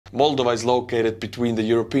Moldova is located between the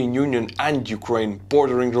European Union and Ukraine,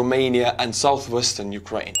 bordering Romania and southwestern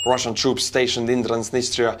Ukraine. Russian troops stationed in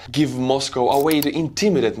Transnistria give Moscow a way to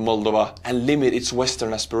intimidate Moldova and limit its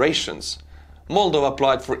western aspirations. Moldova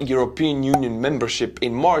applied for European Union membership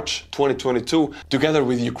in March 2022. Together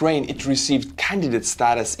with Ukraine, it received candidate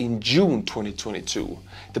status in June 2022.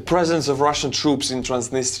 The presence of Russian troops in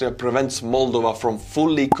Transnistria prevents Moldova from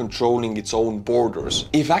fully controlling its own borders.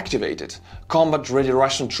 If activated, combat-ready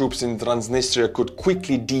Russian troops in Transnistria could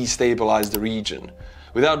quickly destabilize the region.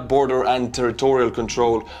 Without border and territorial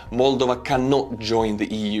control, Moldova cannot join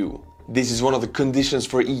the EU. This is one of the conditions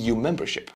for EU membership.